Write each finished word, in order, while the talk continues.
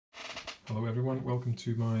Hello everyone, welcome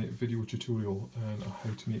to my video tutorial on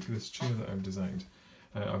how to make this chair that I've designed.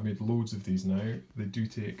 I've made loads of these now. They do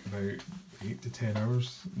take about 8 to 10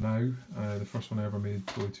 hours now. The first one I ever made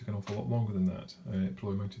probably took an awful lot longer than that. It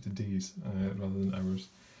probably amounted to days rather than hours.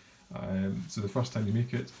 So the first time you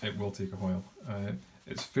make it, it will take a while.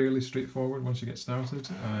 It's fairly straightforward once you get started,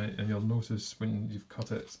 and you'll notice when you've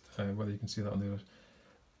cut it, whether you can see that on there,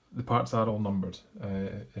 the parts are all numbered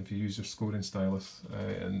if you use your scoring stylus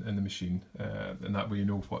in the machine, and that way you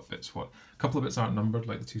know what bit's what. A couple of bits aren't numbered,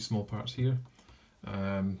 like the two small parts here,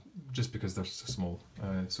 just because they're so small,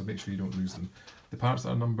 so make sure you don't lose them. The parts that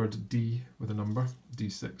are numbered D with a number,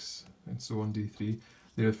 D6 and so on, D3,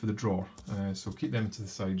 they're for the drawer, so keep them to the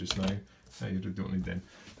side just now, you don't need them.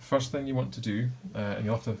 The first thing you want to do, and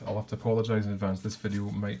I'll have to apologise in advance, this video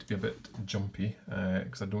might be a bit jumpy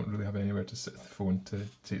because I don't really have anywhere to sit the phone to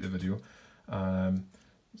take the video.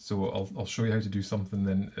 So I'll show you how to do something,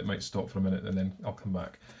 then it might stop for a minute and then I'll come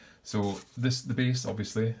back. So the base,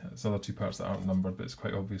 obviously, it's the other two parts that aren't numbered, but it's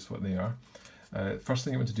quite obvious what they are. First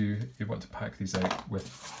thing you want to do, you want to pack these out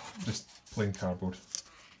with just plain cardboard.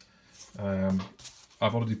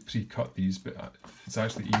 I've already pre-cut these, but it's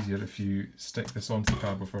actually easier if you stick this onto the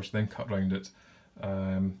cardboard first, then cut round it,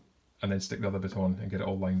 and then stick the other bit on and get it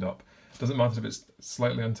all lined up. It doesn't matter if it's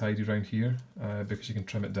slightly untidy around here, because you can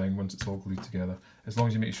trim it down once it's all glued together, as long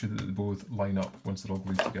as you make sure that they both line up once they're all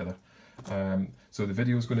glued together. So the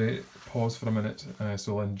video is going to pause for a minute,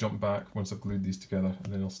 so I'll then jump back once I've glued these together,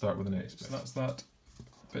 and then I'll start with the next bit. So that's that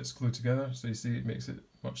bit's glued together, so you see it makes it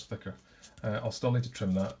much thicker. I'll still need to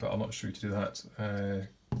trim that, but I'll not show you to do that.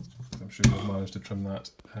 I'm sure you'll manage to trim that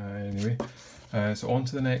anyway. So on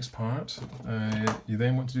to the next part. You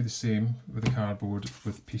then want to do the same with the cardboard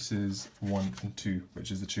with pieces 1 and 2, which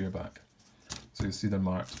is the chair back. So you'll see they're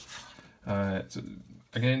marked. So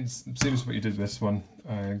again, same as what you did with this one.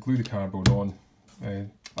 Glue the cardboard on.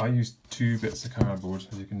 I used 2 bits of cardboard,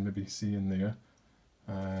 as you can maybe see in there.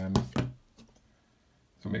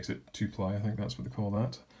 So it makes it 2-ply, I think that's what they call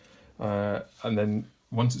that. And then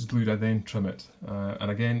once it's glued, I then trim it.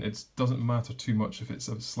 And again, it doesn't matter too much if it's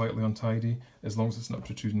slightly untidy, as long as it's not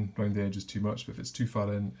protruding around the edges too much. But if it's too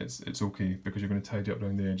far in, it's okay, because you're going to tidy up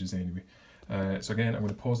around the edges anyway. So again, I'm going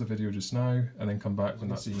to pause the video just now and then come back when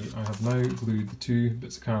that's see. I have now glued the 2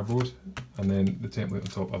 bits of cardboard and then the template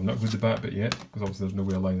on top. I've not glued the back bit yet, because obviously there's no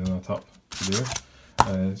way of lining that up to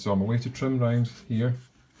there. So I'm away to trim round here,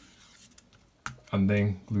 and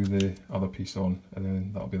then glue the other piece on, and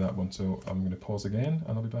then that'll be that one. So I'm going to pause again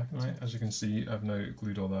and I'll be back. Right, as you can see, I've now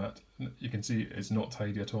glued all that. You can see it's not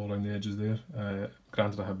tidy at all around the edges there.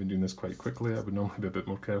 Granted, I have been doing this quite quickly. I would normally be a bit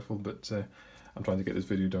more careful, but I'm trying to get this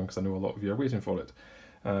video done because I know a lot of you are waiting for it.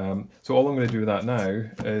 So all I'm going to do with that now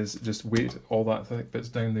is just wait all that thick bits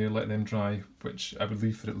down there, let them dry, which I would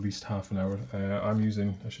leave for at least half an hour. I'm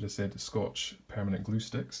using, I should have said, Scotch permanent glue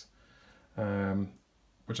sticks.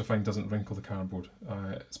 Which I find doesn't wrinkle the cardboard.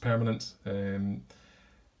 It's permanent, it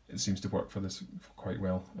seems to work for this quite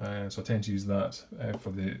well, so I tend to use that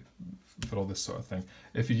for all this sort of thing.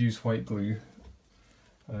 If you use white glue,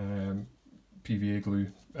 PVA glue,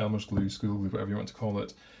 Elmer's glue, school glue, whatever you want to call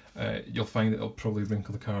it, you'll find that it'll probably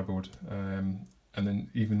wrinkle the cardboard, and then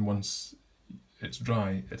even once it's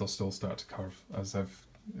dry, it'll still start to curve, as I've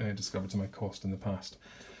discovered to my cost in the past.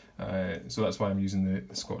 So that's why I'm using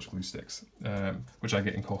the Scotch glue sticks, which I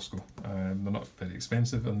get in Costco. They're not very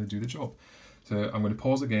expensive and they do the job. So I'm going to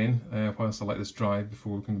pause again whilst I let this dry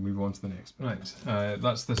before we can move on to the next bit. Right,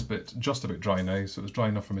 that's this bit just about dry now, so it's dry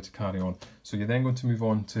enough for me to carry on. So you're then going to move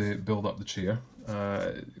on to build up the chair.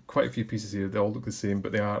 Quite a few pieces here, they all look the same,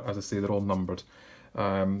 but they are, as I say, they're all numbered.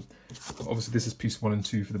 Obviously this is piece 1 and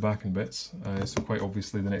 2 for the backing bits, so quite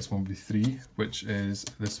obviously the next one will be 3, which is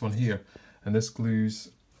this one here. And this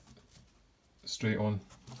glues straight on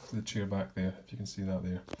to the chair back there, if you can see that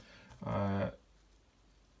there.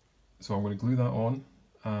 So I'm going to glue that on,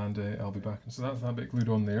 and I'll be back. So that's that bit glued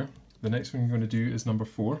on there. The next one you're going to do is number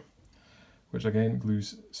 4, which again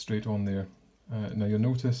glues straight on there. Now you'll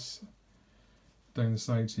notice down the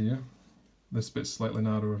sides here, this bit's slightly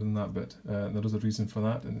narrower than that bit. There is a reason for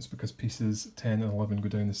that, and it's because pieces 10 and 11 go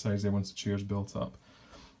down the sides there once the chair's built up.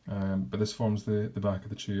 But this forms the back of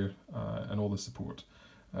the chair and all the support.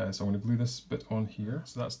 So I'm going to glue this bit on here.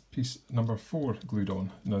 So that's piece number 4 glued on.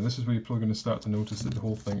 Now this is where you're probably going to start to notice that the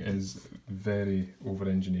whole thing is very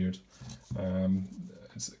over-engineered.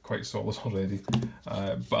 It's quite solid already,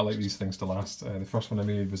 but I like these things to last. The first one I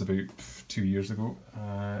made was about 2 years ago,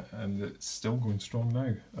 and it's still going strong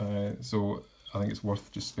now. So I think it's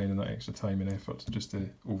worth just spending that extra time and effort just to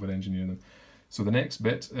over-engineer them. So the next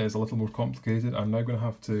bit is a little more complicated. I'm now going to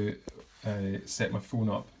have to set my phone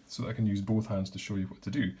up so that I can use both hands to show you what to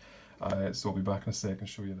do. So I'll be back in a sec and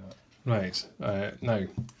show you that. Right, now,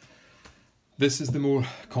 this is the more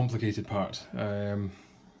complicated part. I'm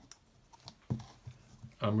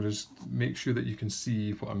going to just make sure that you can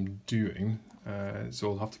see what I'm doing,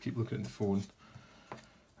 so I'll have to keep looking at the phone.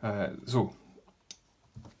 So,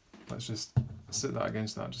 let's just sit that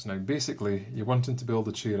against that just now. Basically, you're wanting to build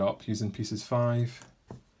the chair up using pieces 5,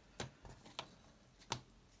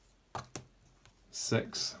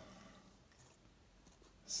 6,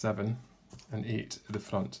 7 and 8 at the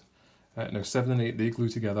front. Now 7 and 8 they glue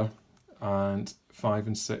together, and 5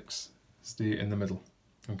 and 6 stay in the middle.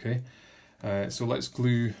 Okay, so let's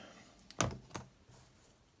glue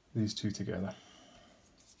these two together.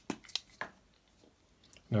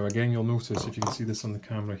 Now again, you'll notice, if you can see this on the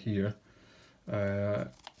camera here,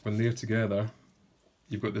 when they're together,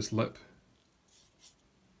 you've got this lip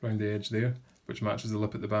around the edge there, which matches the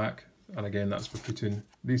lip at the back, and again that's for putting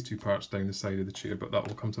these two parts down the side of the chair, but that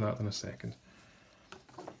will come to that in a second.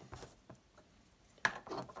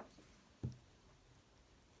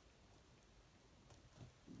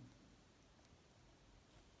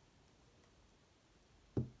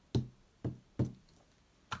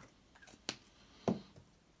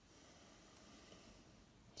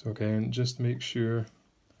 So again, just make sure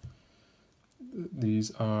that these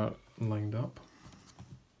are lined up.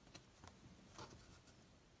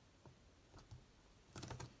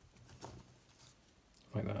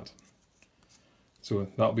 Like that. So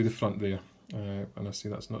that'll be the front there. And I see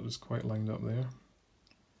that's not just quite lined up there.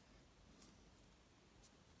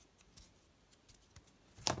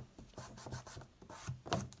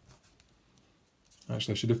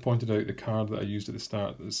 Actually, I should have pointed out the card that I used at the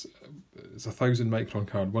start. It's a 1000 micron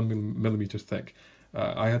card, 1mm thick.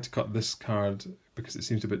 I had to cut this card because it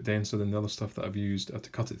seems a bit denser than the other stuff that I've used. I had to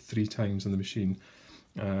cut it 3 times on the machine.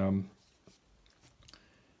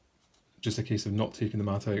 Just a case of not taking the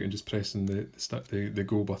mat out and just pressing the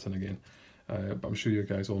go button again. But I'm sure you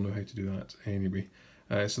guys all know how to do that anyway.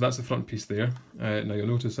 So that's the front piece there. Now you'll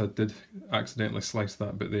notice I did accidentally slice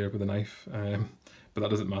that bit there with a knife, but that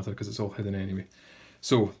doesn't matter because it's all hidden anyway.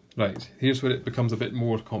 So, right, here's where it becomes a bit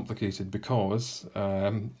more complicated, because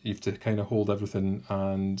you have to kind of hold everything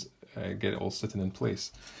and get it all sitting in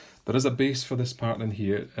place. There is a base for this part in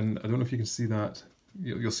here, and I don't know if you can see that.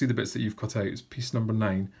 You'll see the bits that you've cut out. It's piece number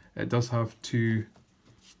 9. It does have 2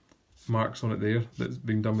 marks on it there that's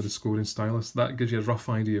being done with the scoring stylus. That gives you a rough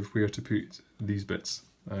idea of where to put these bits.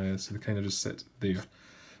 So they kind of just sit there.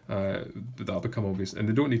 But that'll become obvious, and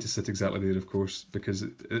they don't need to sit exactly there, of course, because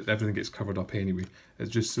everything gets covered up anyway. It's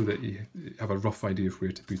just so that you have a rough idea of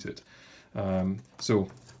where to put it. So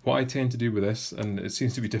what I tend to do with this, and it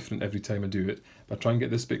seems to be different every time I do it, I try and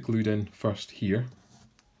get this bit glued in first here,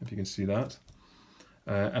 if you can see that.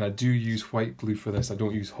 And I do use white glue for this. I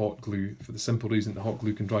don't use hot glue, for the simple reason the hot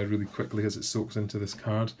glue can dry really quickly as it soaks into this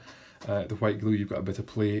card. The white glue, you've got a bit of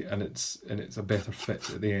play, and it's a better fit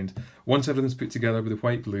at the end. Once everything's put together with the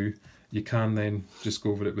white glue, you can then just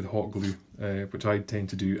go over it with hot glue, which I tend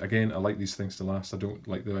to do. Again, I like these things to last. I don't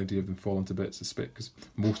like the idea of them falling to bits, because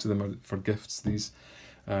most of them are for gifts. These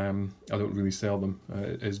I don't really sell them.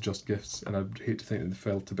 It is just gifts, and I'd hate to think that they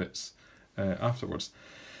fell to bits afterwards.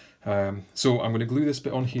 So I'm going to glue this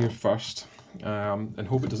bit on here first, and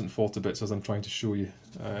hope it doesn't fall to bits as I'm trying to show you.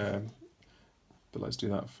 But let's do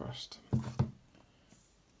that first.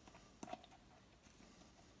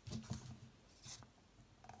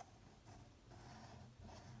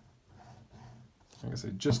 Like I say,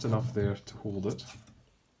 just enough there to hold it.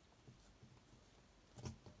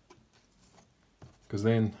 Because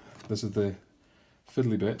then this is the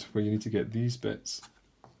fiddly bit where you need to get these bits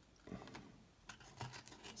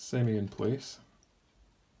semi in place.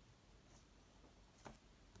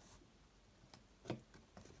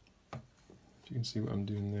 You can see what I'm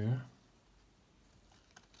doing there.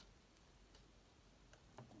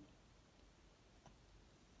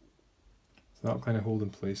 So that'll kind of hold in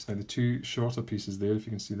place. Now the 2 shorter pieces there, if you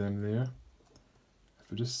can see them there, if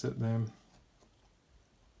we just sit them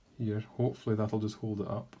here, hopefully that'll just hold it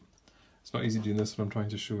up. It's not easy doing this when I'm trying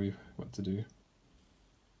to show you what to do.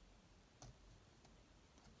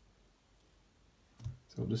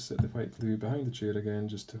 So I'll just set the white glue behind the chair again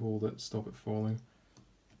just to hold it, stop it falling.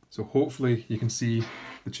 So hopefully you can see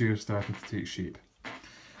the chair starting to take shape.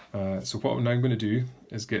 So what I'm now going to do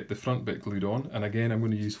is get the front bit glued on, and again I'm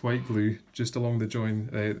going to use white glue just along the join,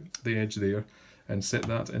 the edge there, and set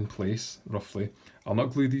that in place roughly. I'll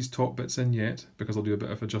not glue these top bits in yet because I'll do a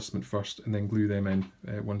bit of adjustment first and then glue them in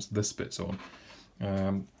once this bit's on.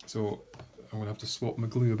 So I'm going to have to swap my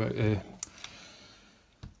glue about.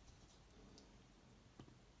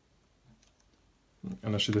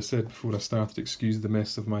 And I should have said before I started, excuse the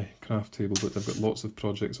mess of my craft table, but I've got lots of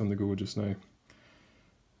projects on the go just now.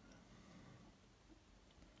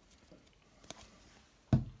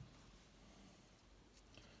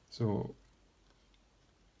 So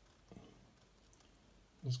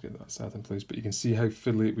let's get that sat in place, but you can see how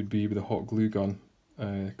fiddly it would be with a hot glue gun,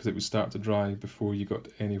 because it would start to dry before you got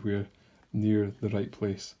anywhere near the right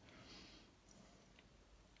place.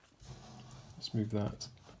 Let's move that.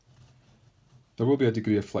 There will be a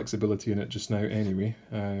degree of flexibility in it just now anyway,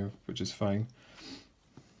 which is fine.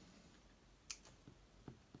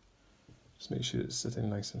 Just make sure it's sitting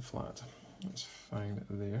nice and flat. That's fine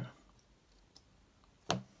there.